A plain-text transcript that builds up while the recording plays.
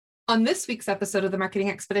On this week's episode of the Marketing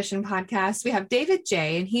Expedition podcast, we have David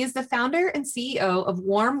J., and he is the founder and CEO of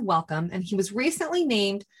Warm Welcome, and he was recently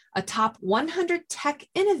named a top 100 tech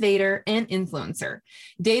innovator and influencer.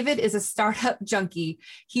 David is a startup junkie.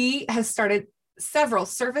 He has started several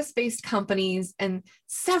service-based companies and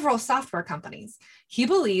several software companies. He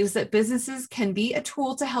believes that businesses can be a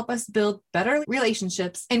tool to help us build better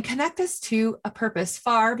relationships and connect us to a purpose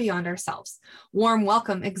far beyond ourselves. Warm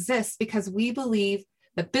Welcome exists because we believe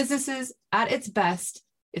that businesses at its best,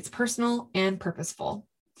 it's personal and purposeful.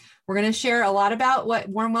 We're going to share a lot about what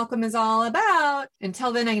Warm Welcome is all about.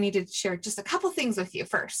 Until then, I need to share just a couple things with you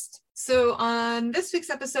first. So on this week's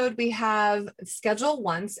episode, we have Schedule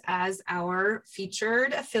Once as our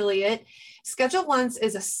featured affiliate. Schedule Once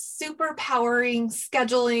is a super powering,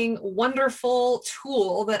 scheduling, wonderful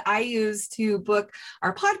tool that I use to book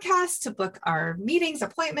our podcast, to book our meetings,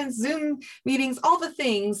 appointments, Zoom meetings, all the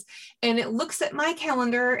things. And it looks at my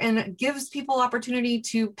calendar and it gives people opportunity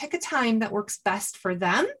to pick a time that works best for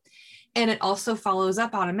them. And it also follows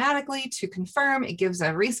up automatically to confirm. It gives a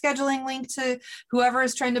rescheduling link to whoever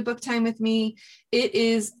is trying to book time with me. It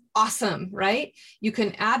is awesome, right? You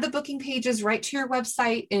can add the booking pages right to your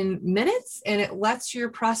website in minutes, and it lets your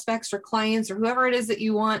prospects or clients or whoever it is that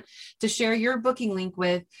you want to share your booking link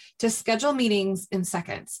with to schedule meetings in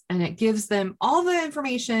seconds. And it gives them all the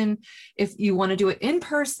information. If you want to do it in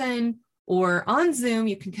person or on Zoom,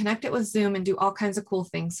 you can connect it with Zoom and do all kinds of cool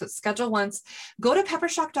things. So Schedule Once. Go to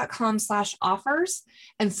peppershock.com/offers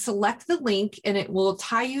and select the link, and it will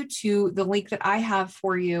tie you to the link that I have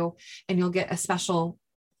for you, and you'll get a special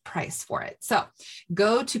price for it. So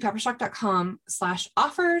go to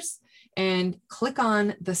peppershock.com/offers and click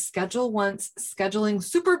on the Schedule Once scheduling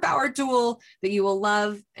superpower tool that you will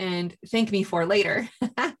love and thank me for later.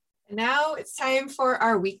 Now it's time for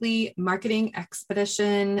our weekly marketing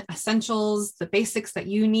expedition essentials, the basics that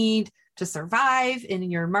you need to survive in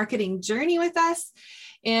your marketing journey with us.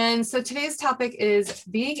 And so today's topic is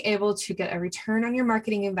being able to get a return on your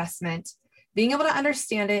marketing investment, being able to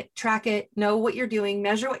understand it, track it, know what you're doing,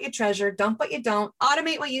 measure what you treasure, dump what you don't,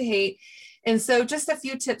 automate what you hate. And so just a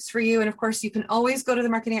few tips for you. And of course, you can always go to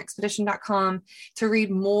themarketingexpedition.com to read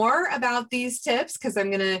more about these tips, because I'm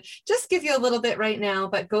going to just give you a little bit right now,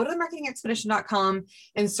 but go to themarketingexpedition.com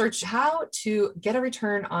and search how to get a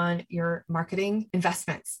return on your marketing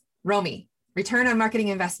investments. ROMI, return on marketing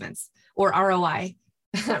investments, or ROI.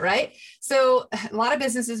 Right? So a lot of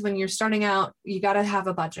businesses, when you're starting out, you got to have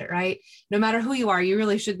a budget, right? No matter who you are, you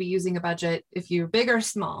really should be using a budget if you're big or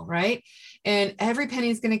small, right? And every penny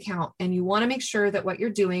is going to count. And you want to make sure that what you're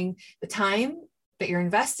doing, the time that you're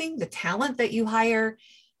investing, the talent that you hire,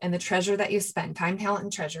 and the treasure that you spend, time, talent,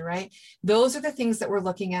 and treasure, right? Those are the things that we're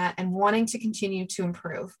looking at and wanting to continue to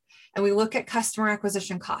improve. And we look at customer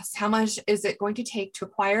acquisition costs. How much is it going to take to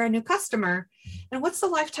acquire a new customer? And what's the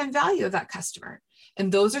lifetime value of that customer? And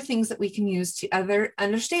those are things that we can use to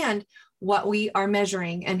understand what we are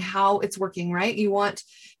measuring and how it's working, right? You want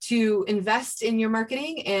to invest in your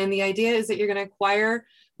marketing, and the idea is that you're going to acquire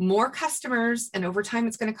more customers, and over time,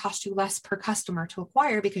 it's going to cost you less per customer to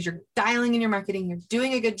acquire because you're dialing in your marketing, you're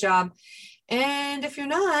doing a good job. And if you're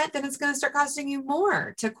not, then it's going to start costing you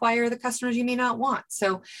more to acquire the customers you may not want.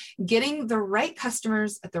 So getting the right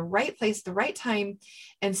customers at the right place, the right time,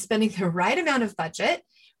 and spending the right amount of budget,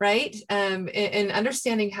 right? And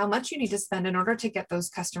understanding how much you need to spend in order to get those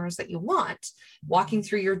customers that you want walking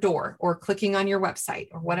through your door or clicking on your website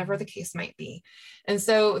or whatever the case might be. And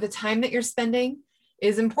so the time that you're spending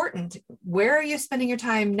is important. Where are you spending your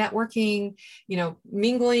time networking,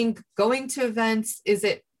 mingling, going to events? Is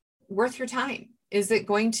it worth your time? Is it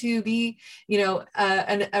going to be,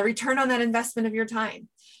 a return on that investment of your time?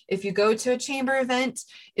 If you go to a chamber event,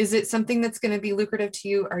 is it something that's going to be lucrative to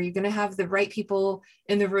you? Are you going to have the right people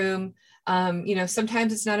in the room?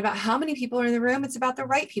 Sometimes it's not about how many people are in the room. It's about the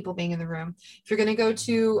right people being in the room. If you're going to go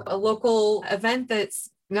to a local event that's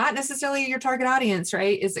not necessarily your target audience,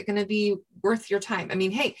 right? Is it going to be worth your time? I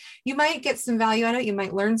mean, hey, you might get some value out of it. You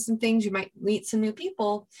might learn some things. You might meet some new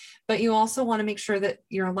people, but you also want to make sure that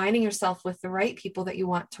you're aligning yourself with the right people that you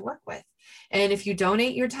want to work with. And if you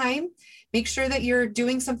donate your time, make sure that you're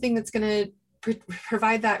doing something that's going to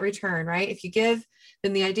provide that return, right? If you give,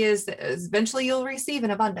 then the idea is that eventually you'll receive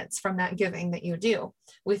an abundance from that giving that you do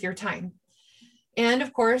with your time. And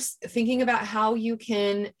of course, thinking about how you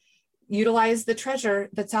can utilize the treasure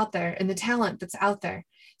that's out there and the talent that's out there.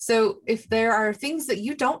 So if there are things that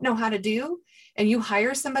you don't know how to do and you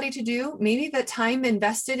hire somebody to do, maybe the time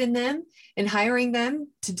invested in them and hiring them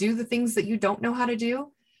to do the things that you don't know how to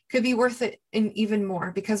do could be worth it in even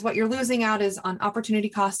more, because what you're losing out is on opportunity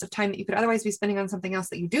cost of time that you could otherwise be spending on something else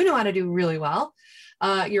that you do know how to do really well.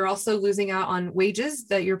 You're also losing out on wages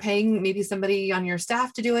that you're paying maybe somebody on your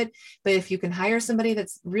staff to do it. But if you can hire somebody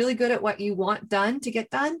that's really good at what you want done to get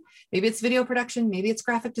done, maybe it's video production, maybe it's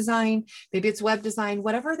graphic design, maybe it's web design,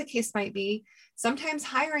 whatever the case might be, sometimes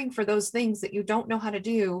hiring for those things that you don't know how to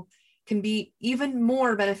do can be even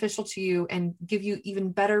more beneficial to you and give you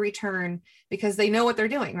even better return, because they know what they're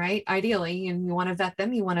doing, right? Ideally, and you want to vet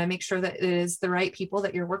them. You want to make sure that it is the right people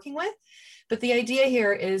that you're working with. But the idea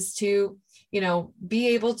here is to, be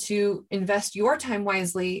able to invest your time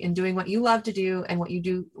wisely in doing what you love to do and what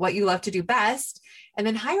you love to do best, and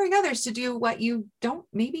then hiring others to do what you don't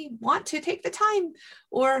maybe want to take the time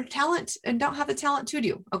or talent and don't have the talent to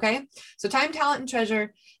do. Okay. So time, talent, and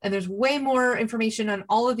treasure. And there's way more information on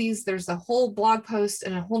all of these. There's a whole blog post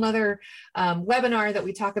and a whole nother webinar that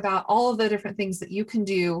we talk about all of the different things that you can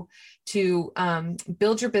do to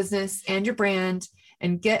build your business and your brand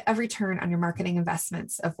and get a return on your marketing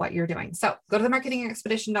investments of what you're doing. So go to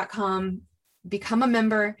themarketingexpedition.com, become a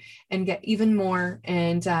member, and get even more.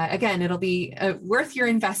 And again, it'll be worth your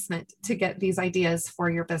investment to get these ideas for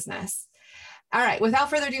your business. All right, without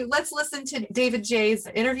further ado, let's listen to David J's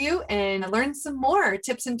interview and learn some more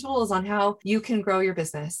tips and tools on how you can grow your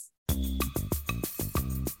business.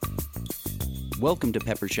 Welcome to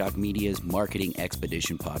Peppershock Media's Marketing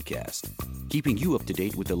Expedition podcast, keeping you up to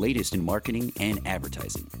date with the latest in marketing and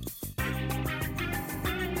advertising.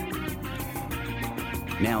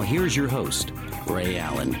 Now here's your host, Ray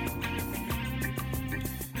Allen.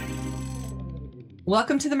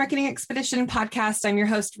 Welcome to the Marketing Expedition podcast. I'm your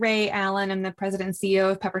host, Ray Allen. I'm the president and CEO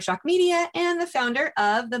of Peppershock Media and the founder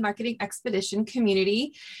of the Marketing Expedition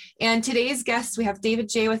community. And today's guest, we have David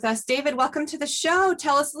J with us. David, welcome to the show.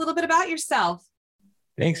 Tell us a little bit about yourself.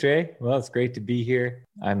 Thanks, Ray. Well, it's great to be here.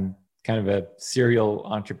 I'm kind of a serial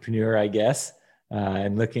entrepreneur, I guess.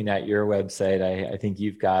 And looking at your website, I think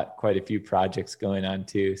you've got quite a few projects going on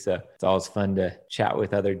too. So it's always fun to chat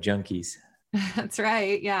with other junkies. That's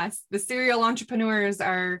right. Yes. The serial entrepreneurs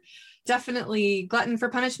are definitely glutton for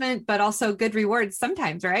punishment, but also good rewards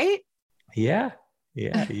sometimes, right? Yeah.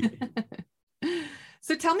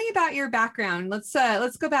 So tell me about your background. Let's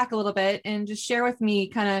go back a little bit and just share with me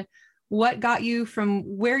kind of what got you from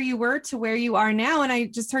where you were to where you are now. And I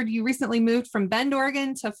just heard you recently moved from Bend,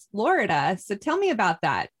 Oregon to Florida. So tell me about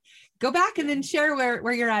that. Go back and then share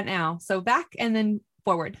where you're at now. So back and then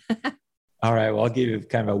forward. All right. Well, I'll give you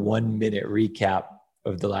kind of a 1-minute recap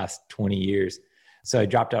of the last 20 years. So I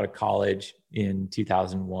dropped out of college in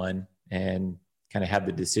 2001 and kind of had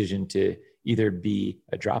the decision to either be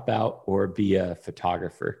a dropout or be a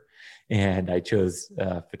photographer. And I chose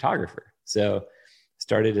photographer. So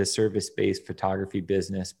started a service-based photography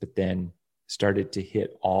business, but then started to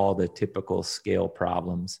hit all the typical scale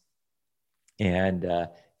problems, and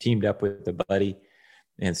teamed up with a buddy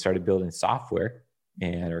and started building software.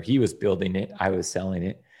 Or he was building it, I was selling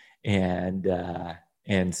it.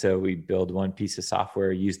 And so we build one piece of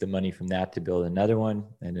software, use the money from that to build another one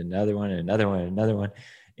and another one and another one and another one.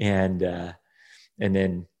 And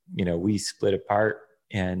then, we split apart,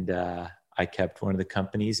 and I kept one of the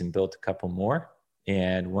companies and built a couple more.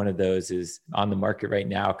 And one of those is on the market right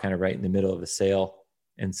now, kind of right in the middle of a sale.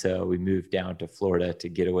 And so we moved down to Florida to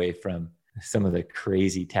get away from some of the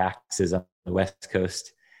crazy taxes on the West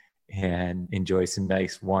Coast and enjoy some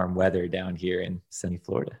nice warm weather down here in sunny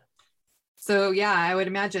Florida. So yeah, I would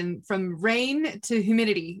imagine from rain to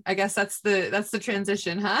humidity. I guess that's the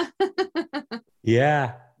transition, huh?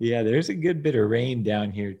 Yeah. There's a good bit of rain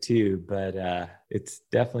down here too, but it's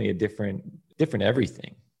definitely a different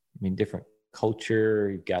everything. I mean, different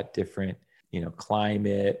culture. You've got different,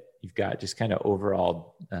 climate. You've got just kind of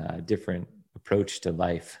overall different approach to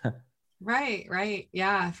life. Right.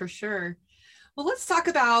 Yeah, for sure. Well, let's talk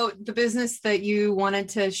about the business that you wanted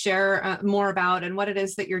to share more about and what it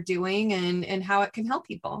is that you're doing and how it can help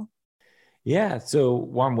people. Yeah. So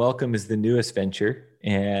Warm Welcome is the newest venture,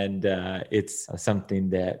 and it's something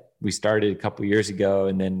that we started a couple of years ago,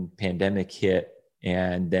 and then pandemic hit,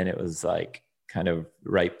 and then it was like kind of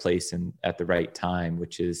right place and at the right time,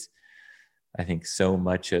 which is, I think, so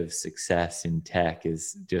much of success in tech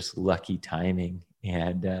is just lucky timing.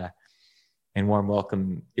 And Warm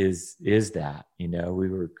Welcome is that, we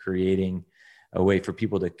were creating a way for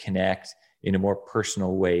people to connect in a more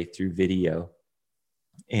personal way through video,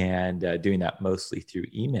 and doing that mostly through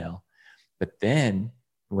email. But then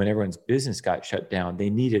when everyone's business got shut down, they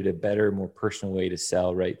needed a better, more personal way to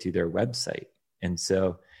sell right through their website. And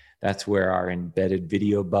so that's where our embedded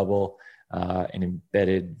video bubble and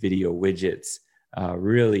embedded video widgets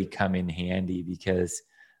really come in handy, because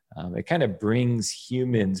It kind of brings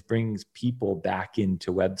people back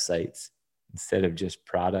into websites instead of just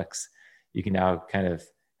products. You can now kind of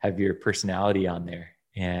have your personality on there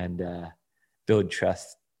and build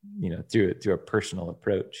trust, through a personal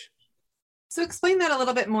approach. So explain that a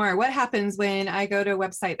little bit more. What happens when I go to a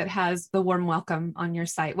website that has the warm welcome on your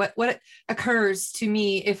site? What occurs to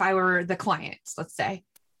me if I were the client, let's say?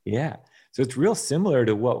 Yeah. So it's real similar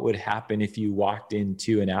to what would happen if you walked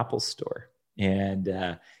into an Apple store. And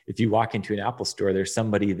if you walk into an Apple store, there's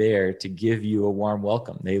somebody there to give you a warm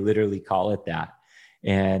welcome. They literally call it that.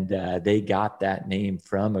 And they got that name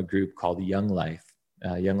from a group called Young Life.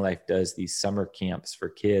 Young Life does these summer camps for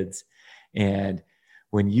kids. And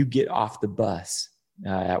when you get off the bus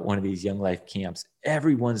at one of these Young Life camps,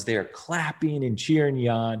 everyone's there clapping and cheering you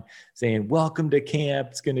on, saying, welcome to camp.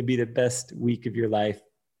 It's going to be the best week of your life.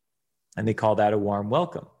 And they call that a warm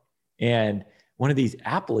welcome. And one of these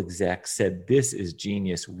Apple execs said, this is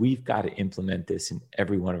genius. We've got to implement this in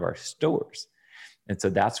every one of our stores. And so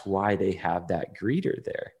that's why they have that greeter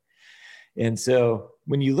there. And so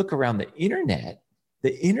when you look around the internet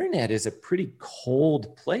is a pretty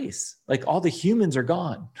cold place. Like all the humans are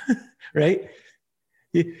gone, right?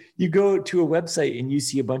 You go to a website and you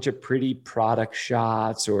see a bunch of pretty product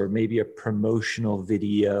shots or maybe a promotional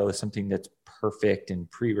video, something that's perfect and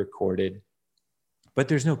pre-recorded, but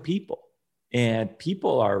there's no people. And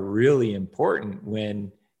people are really important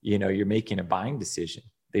when, you're making a buying decision.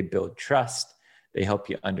 They build trust. They help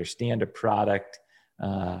you understand a product.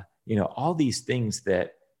 All these things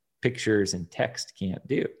that pictures and text can't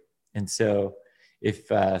do. And so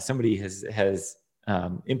if somebody has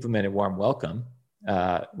implemented warm welcome,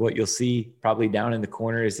 what you'll see probably down in the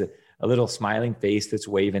corner is a little smiling face that's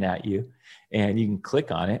waving at you, and you can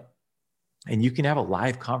click on it and you can have a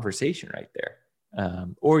live conversation right there.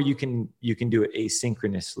 Or you can do it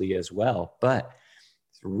asynchronously as well, but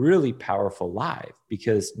it's really powerful live,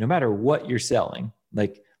 because no matter what you're selling,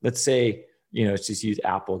 like let's say, let's just use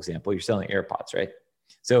Apple example, you're selling AirPods, right?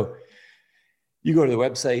 So you go to the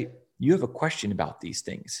website, you have a question about these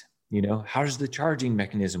things. How does the charging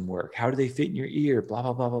mechanism work? How do they fit in your ear? Blah,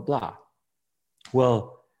 blah, blah, blah, blah.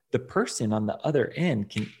 Well, the person on the other end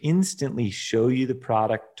can instantly show you the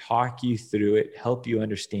product, talk you through it, help you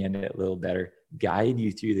understand it a little better, guide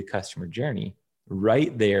you through the customer journey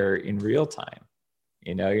right there in real time.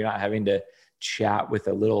 You're not having to chat with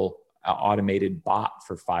a little automated bot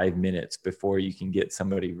for 5 minutes before you can get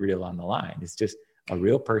somebody real on the line. It's just a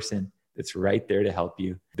real person that's right there to help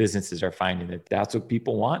you. Businesses are finding that that's what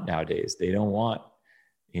people want nowadays. They don't want,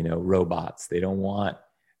 robots. They don't want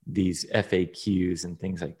these FAQs and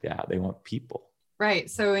things like that. They want people. Right.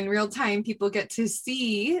 So in real time, people get to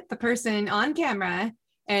see the person on camera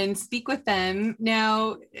and speak with them.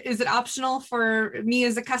 Now, is it optional for me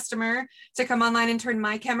as a customer to come online and turn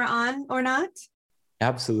my camera on or not?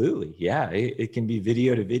 Absolutely. Yeah. It can be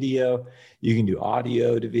video to video. You can do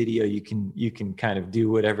audio to video. You can kind of do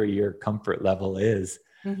whatever your comfort level is.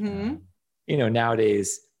 Mm-hmm.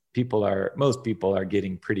 Nowadays most people are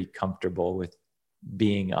getting pretty comfortable with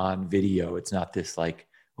being on video. It's not this like,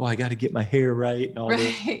 oh, I got to get my hair right and all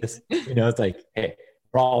this. It's like, hey,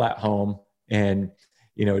 we're all at home and,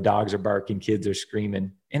 dogs are barking, kids are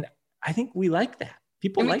screaming. And I think we like that.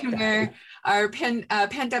 People like that. Wear our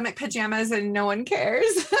pandemic pajamas and no one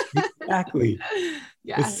cares. Exactly.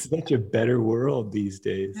 Yeah. It's such a better world these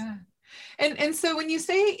days. Yeah. And so when you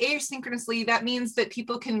say asynchronously, that means that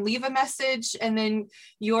people can leave a message and then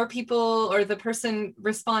your people or the person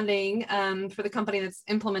responding for the company that's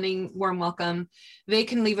implementing warm welcome, they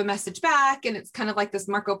can leave a message back. And it's kind of like this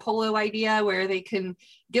Marco Polo idea where they can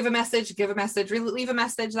give a message, leave a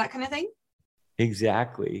message, that kind of thing.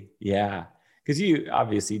 Exactly. Yeah. Because you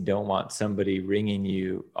obviously don't want somebody ringing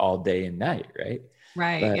you all day and night, right?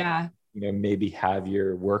 Right. But, yeah. Maybe have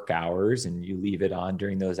your work hours and you leave it on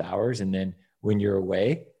during those hours. And then when you're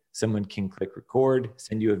away, someone can click record,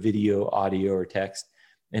 send you a video, audio, or text.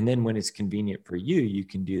 And then when it's convenient for you, you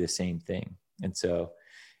can do the same thing. And so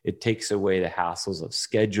it takes away the hassles of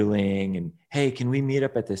scheduling and, hey, can we meet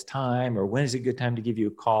up at this time? Or when is a good time to give you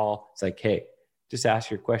a call? It's like, hey, just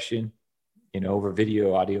ask your question, over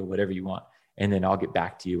video, audio, whatever you want. And then I'll get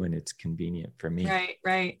back to you when it's convenient for me.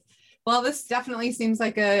 Right. Well, this definitely seems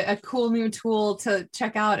like a cool new tool to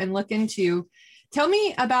check out and look into. Tell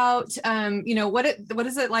me about, what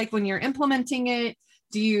is it like when you're implementing it?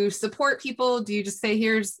 Do you support people? Do you just say,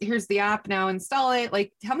 here's the app, now install it?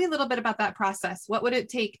 Like, tell me a little bit about that process. What would it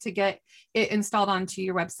take to get it installed onto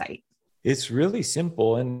your website? It's really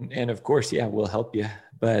simple. And of course, yeah, we'll help you.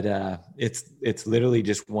 But it's literally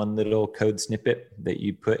just one little code snippet that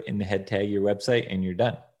you put in the head tag of your website and you're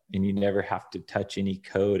done. and you never have to touch any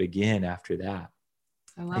code again after that.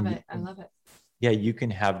 I love it. I love it. Yeah, you can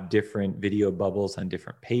have different video bubbles on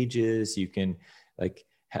different pages. You can, like,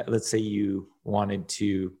 let's say you wanted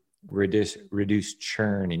to reduce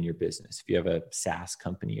churn in your business. If you have a SaaS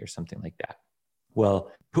company or something like that,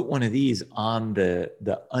 well, put one of these on the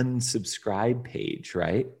unsubscribe page,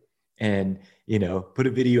 right? And, put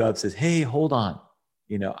a video up that says, hey, hold on.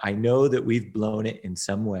 I know that we've blown it in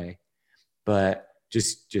some way, but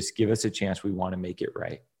just give us a chance. We want to make it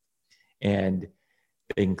right. And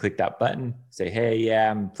they can click that button, say, hey,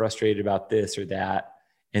 yeah, I'm frustrated about this or that.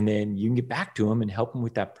 And then you can get back to them and help them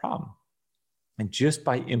with that problem. And just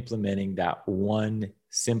by implementing that one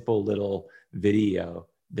simple little video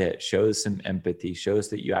that shows some empathy, shows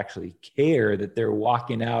that you actually care that they're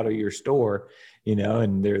walking out of your store,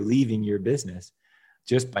 and they're leaving your business,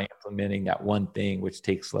 just by implementing that one thing, which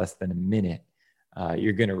takes less than a minute,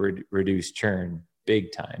 you're going to reduce churn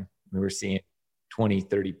big time. We're seeing 20,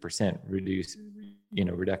 30%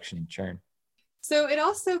 reduction in churn. So it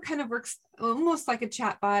also kind of works almost like a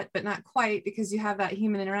chat bot, but not quite, because you have that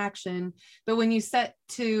human interaction. But when you set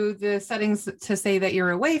to the settings to say that you're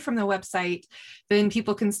away from the website, then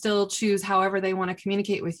people can still choose however they want to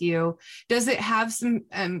communicate with you. Does it have some,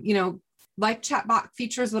 like chatbot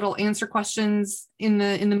features that'll answer questions in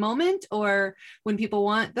the moment, or when people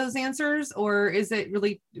want those answers, or is it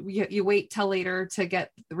really you wait till later to get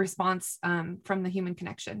the response from the human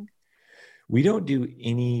connection? We don't do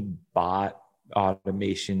any bot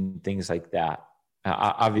automation, things like that.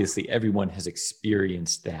 Obviously, everyone has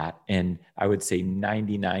experienced that. And I would say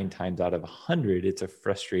 99 times out of 100, it's a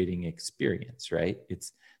frustrating experience, right?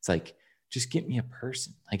 It's like, just get me a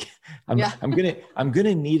person. Like I'm going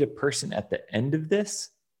to need a person at the end of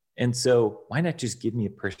this. And so why not just give me a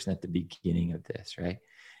person at the beginning of this, right?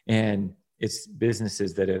 And it's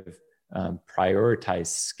businesses that have prioritized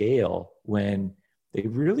scale when they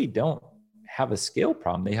really don't have a scale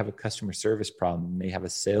problem. They have a customer service problem. They have a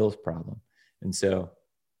sales problem. And so,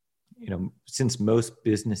 since most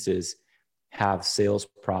businesses have sales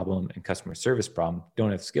problem and customer service problem,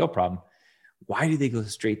 don't have scale problem, why do they go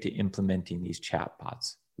straight to implementing these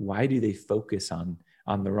chatbots? Why do they focus on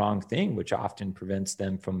the wrong thing, which often prevents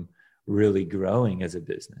them from really growing as a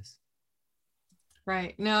business?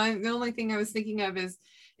 Right. No, the only thing I was thinking of is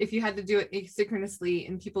if you had to do it asynchronously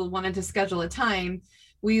and people wanted to schedule a time,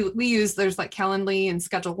 we use, there's like Calendly and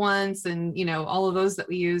Schedule Once and, all of those that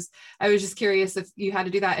we use. I was just curious if you had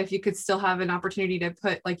to do that, if you could still have an opportunity to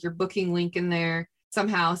put like your booking link in there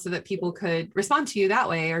somehow so that people could respond to you that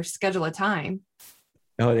way or schedule a time.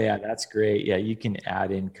 Oh yeah, that's great. Yeah, you can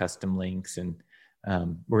add in custom links, and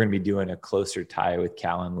we're going to be doing a closer tie with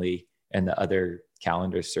Calendly and the other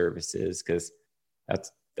calendar services, because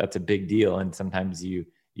that's a big deal. And sometimes you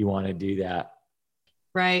want to do that.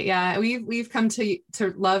 Right. Yeah. We've come to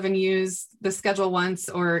love and use the Schedule Once,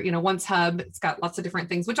 or, Once Hub. It's got lots of different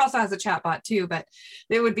things, which also has a chat bot too, but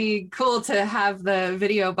it would be cool to have the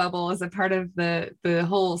video bubble as a part of the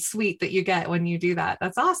whole suite that you get when you do that.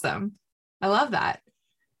 That's awesome. I love that.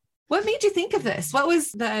 What made you think of this? What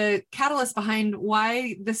was the catalyst behind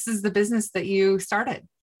why this is the business that you started?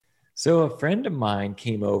 So a friend of mine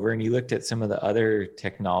came over and he looked at some of the other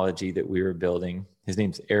technology that we were building. His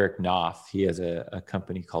name's Eric Knopf. He has a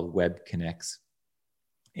company called Web Connects.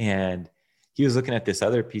 And he was looking at this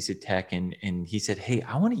other piece of tech, and he said, hey,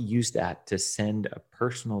 I want to use that to send a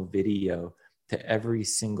personal video to every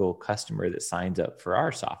single customer that signs up for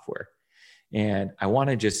our software. And I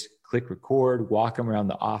want to just click record, walk them around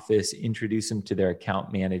the office, introduce them to their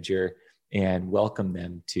account manager, and welcome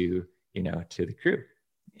them to the crew.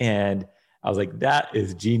 And I was like, that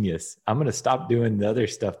is genius. I'm going to stop doing the other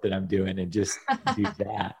stuff that I'm doing and just do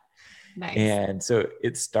that. Nice. And so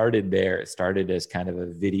it started there. It started as kind of a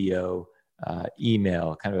video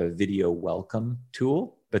email, kind of a video welcome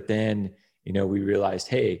tool. But then, we realized,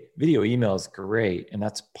 hey, video email is great. And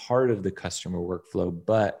that's part of the customer workflow,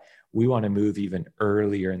 but we want to move even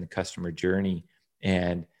earlier in the customer journey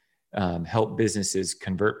and help businesses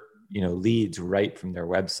convert, leads right from their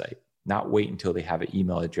website. Not wait until they have an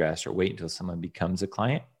email address or wait until someone becomes a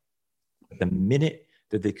client. But the minute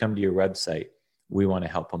that they come to your website, we want to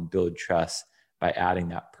help them build trust by adding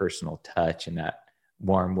that personal touch and that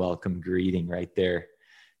warm welcome greeting right there,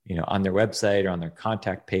 on their website or on their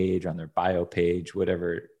contact page, on their bio page,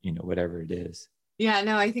 whatever it is. Yeah,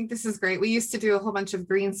 no, I think this is great. We used to do a whole bunch of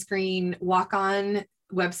green screen walk-on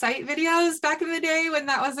website videos back in the day when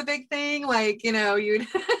that was a big thing. Like, you'd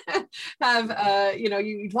have,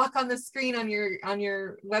 you'd walk on the screen on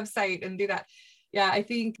your website and do that. Yeah, I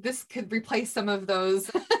think this could replace some of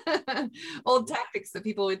those old tactics that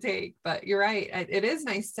people would take. But you're right. It is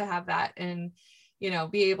nice to have that and,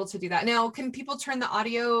 be able to do that. Now, can people turn the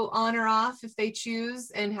audio on or off if they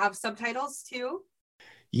choose and have subtitles too?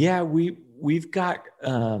 Yeah, we've got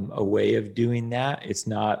a way of doing that. It's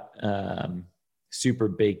not super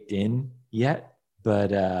baked in yet,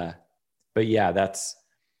 but yeah, that's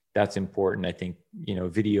important. I think,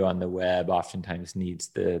 video on the web oftentimes needs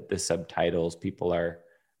the subtitles. People are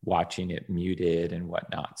watching it muted and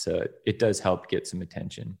whatnot. So it does help get some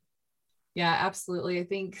attention. Yeah, absolutely. I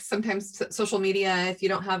think sometimes social media, if you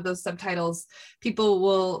don't have those subtitles, people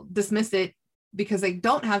will dismiss it because they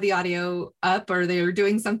don't have the audio up or they're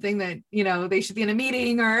doing something that, they should be in a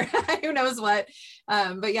meeting or who knows what.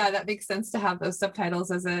 But yeah, that makes sense to have those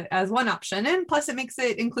subtitles as one option. And plus it makes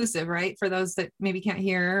it inclusive, right? For those that maybe can't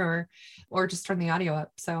hear or just turn the audio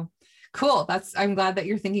up. So cool. I'm glad that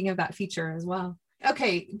you're thinking of that feature as well.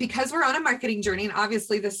 Okay, because we're on a marketing journey, and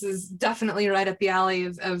obviously this is definitely right up the alley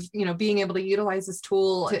of being able to utilize this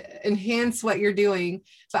tool to enhance what you're doing.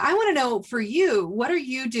 But I want to know for you, what are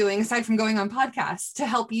you doing aside from going on podcasts to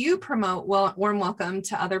help you promote Warm Welcome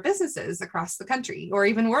to other businesses across the country or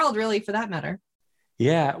even world, really, for that matter?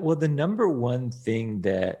 Yeah, well, the number one thing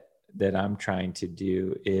that I'm trying to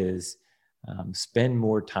do is spend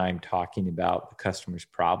more time talking about the customer's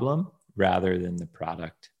problem rather than the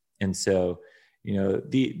product. And so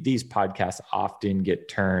these podcasts often get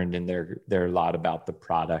turned and they're a lot about the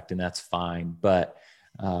product, and that's fine. But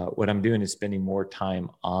what I'm doing is spending more time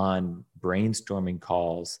on brainstorming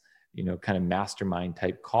calls, kind of mastermind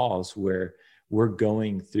type calls where we're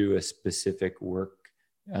going through a specific work,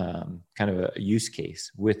 kind of a use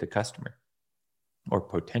case with a customer or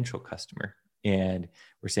potential customer. And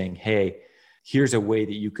we're saying, hey, here's a way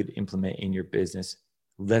that you could implement in your business.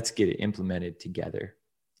 Let's get it implemented together.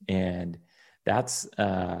 And that's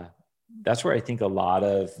where I think a lot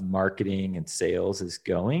of marketing and sales is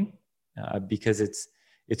going, because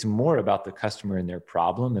it's more about the customer and their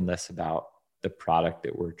problem and less about the product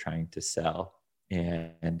that we're trying to sell.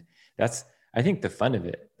 And that's, I think, the fun of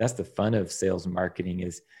it. That's the fun of sales and marketing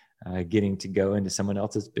is getting to go into someone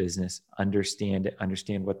else's business, understand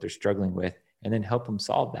what they're struggling with, and then help them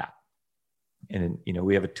solve that. And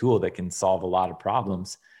we have a tool that can solve a lot of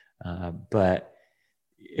problems, but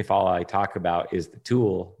if all I talk about is the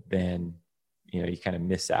tool, then, you kind of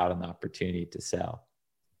miss out on the opportunity to sell.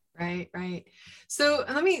 Right. So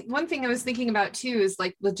one thing I was thinking about too is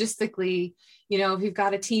like logistically, if you've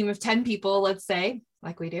got a team of 10 people, let's say,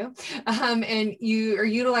 like we do, and you are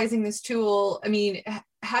utilizing this tool, I mean,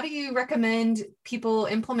 how do you recommend people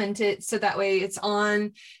implement it so that way it's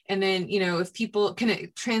on? And then, if people can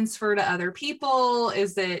it transfer to other people,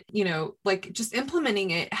 is it, like just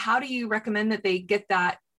implementing it? How do you recommend that they get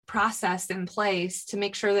that process in place to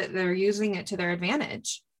make sure that they're using it to their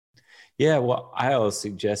advantage? Yeah, well, I always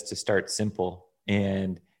suggest to start simple,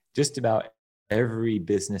 and just about every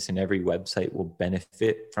business and every website will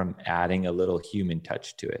benefit from adding a little human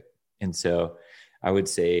touch to it. And so I would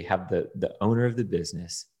say have the owner of the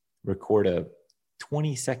business record a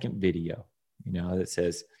 20-second video, that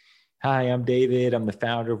says, "Hi, I'm David. I'm the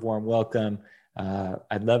founder of Warm Welcome.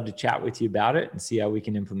 I'd love to chat with you about it and see how we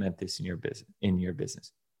can implement this in your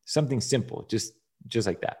business. Something simple, just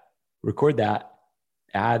like that. Record that,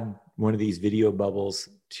 add one of these video bubbles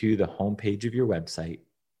to the homepage of your website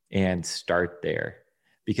and start there.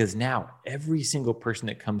 Because now every single person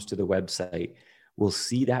that comes to the website will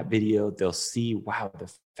see that video. They'll see, wow,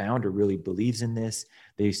 the founder really believes in this.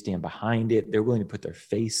 They stand behind it. They're willing to put their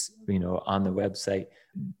face, on the website.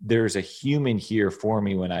 There's a human here for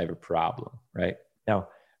me when I have a problem, right? Now,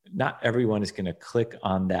 not everyone is going to click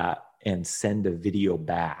on that and send a video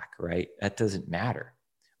back, right? That doesn't matter.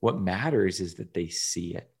 What matters is that they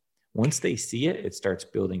see it. Once they see it, it starts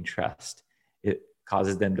building trust. It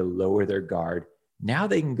causes them to lower their guard. Now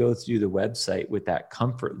they can go through the website with that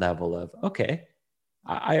comfort level of, okay,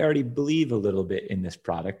 I already believe a little bit in this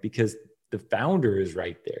product because the founder is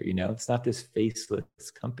right there. It's not this faceless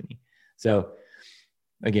company. So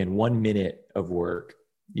again, 1 minute of work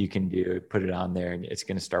you can do, put it on there, and it's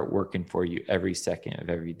going to start working for you every second of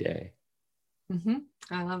every day. Mm-hmm.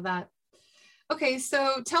 I love that. Okay,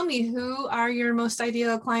 so tell me, who are your most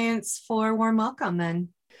ideal clients for Warm Welcome then?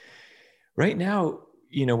 Right now,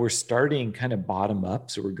 we're starting kind of bottom up.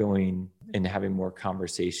 So we're going and having more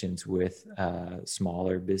conversations with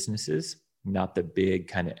smaller businesses, not the big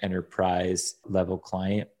kind of enterprise level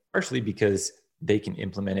client, partially because they can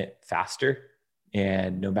implement it faster.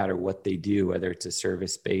 And no matter what they do, whether it's a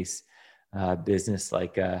service-based business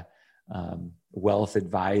like a wealth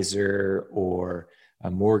advisor or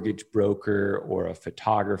a mortgage broker or a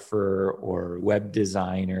photographer or web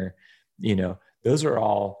designer. Those are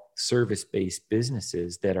all service-based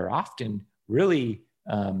businesses that are often really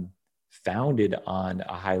founded on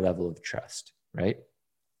a high level of trust, right?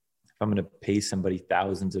 If I'm going to pay somebody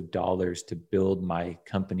thousands of dollars to build my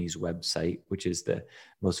company's website, which is the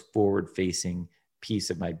most forward-facing piece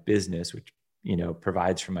of my business, which,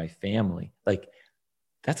 provides for my family, like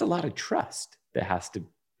that's a lot of trust that has to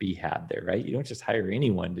be had there, right? You don't just hire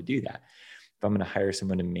anyone to do that. If I'm going to hire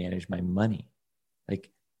someone to manage my money,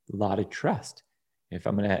 like a lot of trust. If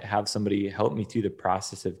I'm going to have somebody help me through the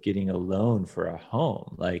process of getting a loan for a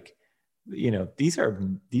home, like, these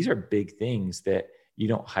are big things that you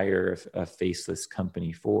don't hire a faceless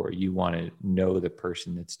company for. You want to know the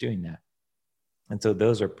person that's doing that. And so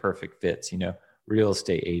those are perfect fits, real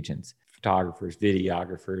estate agents, photographers,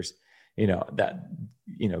 videographers,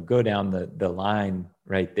 go down the line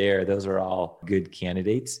right there. Those are all good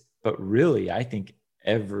candidates. But really, I think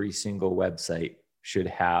every single website should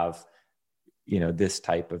have, this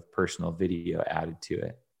type of personal video added to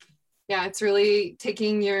it. Yeah, it's really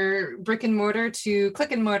taking your brick and mortar to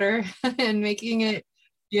click and mortar and making it,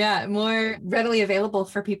 more readily available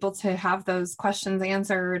for people to have those questions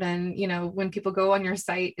answered. And, when people go on your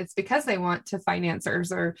site, it's because they want to find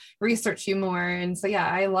answers or research you more. And so,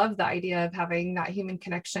 I love the idea of having that human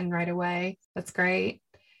connection right away. That's great.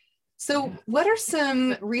 So what are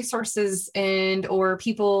some resources or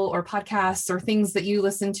people or podcasts or things that you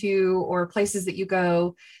listen to or places that you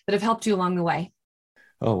go that have helped you along the way?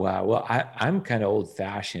 Oh, wow. Well, I'm kind of old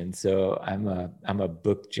fashioned, so I'm a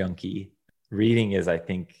book junkie. Reading is, I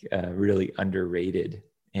think, really underrated.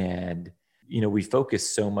 And, we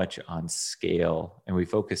focus so much on scale, and we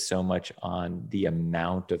focus so much on the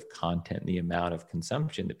amount of content, the amount of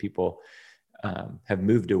consumption that people have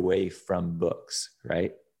moved away from books,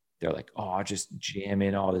 right? They're like, oh, I'll just jam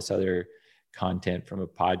in all this other content from a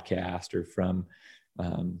podcast or from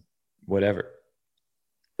whatever.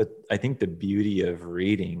 But I think the beauty of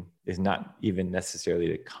reading is not even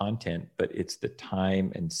necessarily the content, but it's the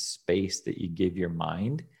time and space that you give your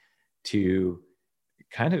mind to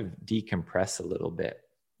kind of decompress a little bit,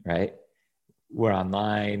 right? We're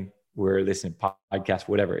online, we're listening to podcasts,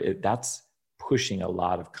 whatever. That's pushing a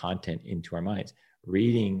lot of content into our minds.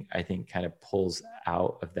 Reading, I think, kind of pulls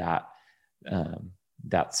out of that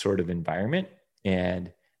sort of environment.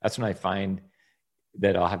 And that's when I find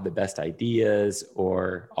that I'll have the best ideas,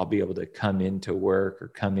 or I'll be able to come into work or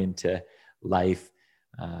come into life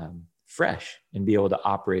fresh and be able to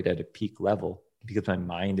operate at a peak level because my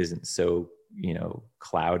mind isn't so,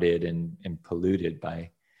 clouded and polluted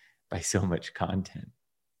by so much content.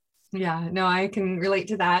 Yeah, no, I can relate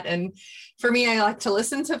to that. And for me, I like to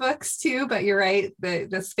listen to books too, but you're right.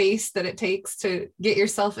 The space that it takes to get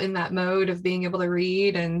yourself in that mode of being able to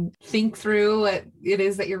read and think through what it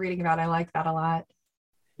is that you're reading about. I like that a lot.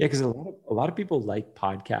 Yeah, because a lot of people like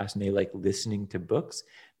podcasts and they like listening to books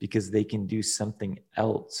because they can do something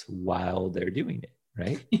else while they're doing it,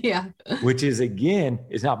 right? Yeah. Which is, again,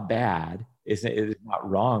 is not bad. It's not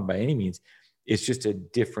wrong by any means. It's just a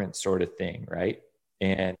different sort of thing, right?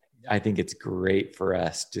 And I think it's great for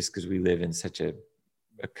us just because we live in such a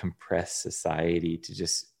compressed society to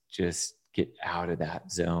just get out of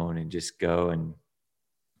that zone and just go and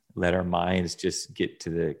let our minds just get to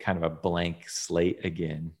the kind of a blank slate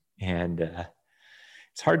again. And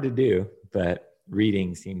it's hard to do, but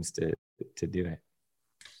reading seems to do it.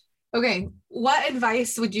 Okay. What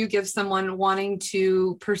advice would you give someone wanting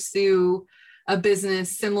to pursue a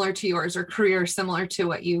business similar to yours or career similar to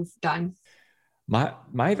what you've done? My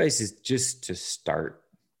advice is just to start.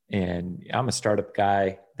 And I'm a startup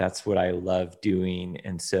guy. That's what I love doing.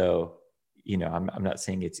 And so, I'm not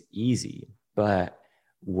saying it's easy, but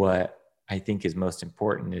what I think is most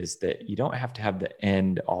important is that you don't have to have the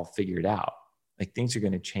end all figured out. Like, things are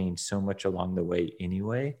going to change so much along the way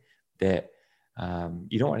anyway, that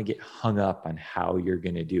you don't want to get hung up on how you're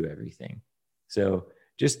going to do everything. So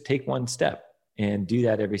just take one step and do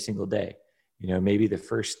that every single day. Maybe the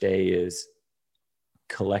first day is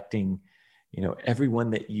collecting,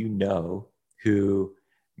 everyone that who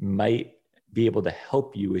might be able to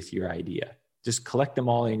help you with your idea. Just collect them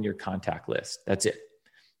all in your contact list. That's it.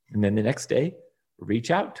 And then the next day,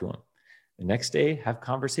 reach out to them. The next day, have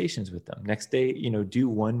conversations with them. Next day, do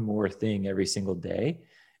one more thing every single day.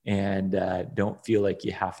 And don't feel like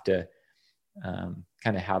you have to kind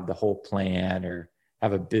of have the whole plan or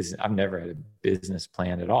have a business. I've never had a business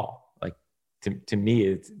plan at all. Like, to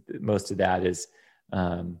me, most of that is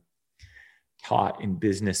taught in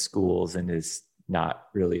business schools and is not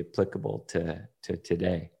really applicable to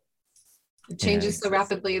today. It changes so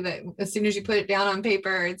rapidly that as soon as you put it down on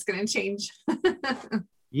paper, it's going to change.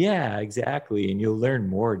 Yeah, exactly. And you'll learn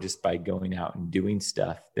more just by going out and doing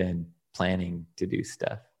stuff than planning to do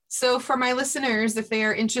stuff. So for my listeners, if they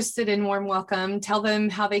are interested in Warm Welcome, tell them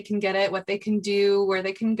how they can get it, what they can do, where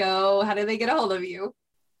they can go. How do they get a hold of you?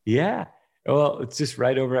 Yeah. Well, it's just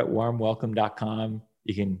right over at warmwelcome.com.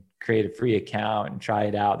 You can create a free account and try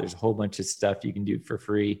it out. There's a whole bunch of stuff you can do for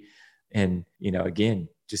free. And, again,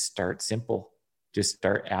 just start simple. Just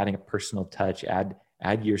start adding a personal touch,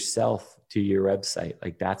 add yourself to your website.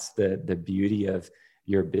 Like that's the beauty of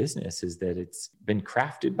your business, is that it's been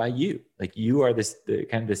crafted by you. Like you are the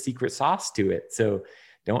kind of the secret sauce to it. So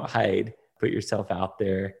don't hide, put yourself out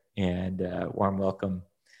there, and Warm Welcome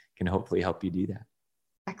can hopefully help you do that.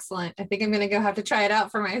 Excellent. I think I'm going to go have to try it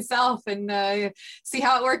out for myself and see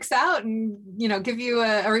how it works out and, give you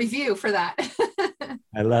a review for that.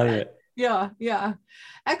 I love it. Yeah.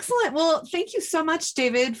 Excellent. Well, thank you so much,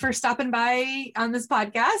 David, for stopping by on this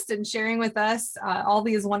podcast and sharing with us all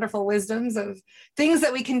these wonderful wisdoms of things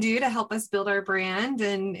that we can do to help us build our brand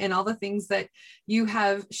and all the things that you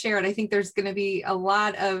have shared. I think there's going to be a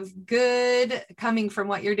lot of good coming from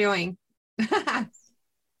what you're doing.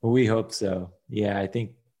 Well, we hope so. Yeah, I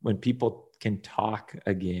think when people can talk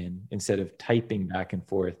again instead of typing back and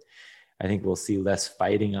forth, I think we'll see less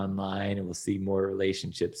fighting online and we'll see more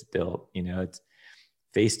relationships built. It's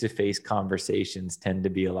face-to-face conversations tend to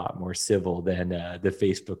be a lot more civil than the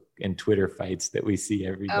Facebook and Twitter fights that we see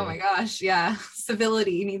every day. Oh my gosh. Yeah.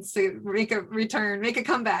 Civility needs to make a return, make a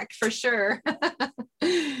comeback for sure.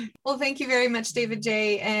 Well, thank you very much, David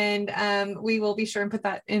J. And we will be sure and put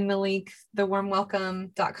that in the link,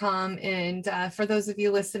 thewarmwelcome.com. And for those of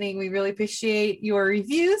you listening, we really appreciate your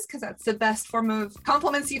reviews because that's the best form of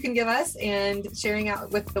compliments you can give us and sharing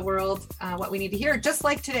out with the world what we need to hear, just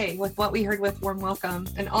like today with what we heard with Warm Welcome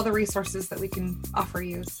and all the resources that we can offer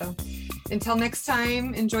you. So until next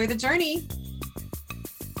time, enjoy the journey.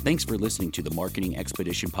 Thanks for listening to the Marketing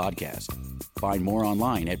Expedition podcast. Find more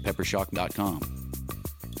online at peppershock.com.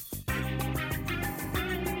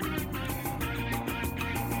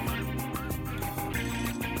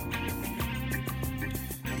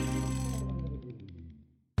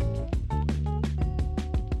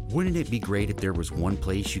 Wouldn't it be great if there was one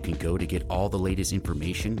place you can go to get all the latest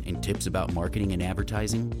information and tips about marketing and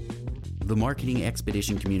advertising? The Marketing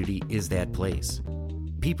Expedition community is that place.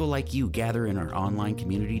 People like you gather in our online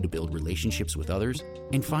community to build relationships with others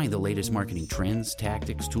and find the latest marketing trends,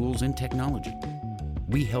 tactics, tools, and technology.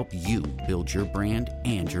 We help you build your brand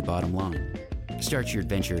and your bottom line. Start your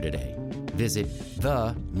adventure today. Visit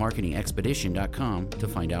themarketingexpedition.com to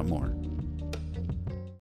find out more.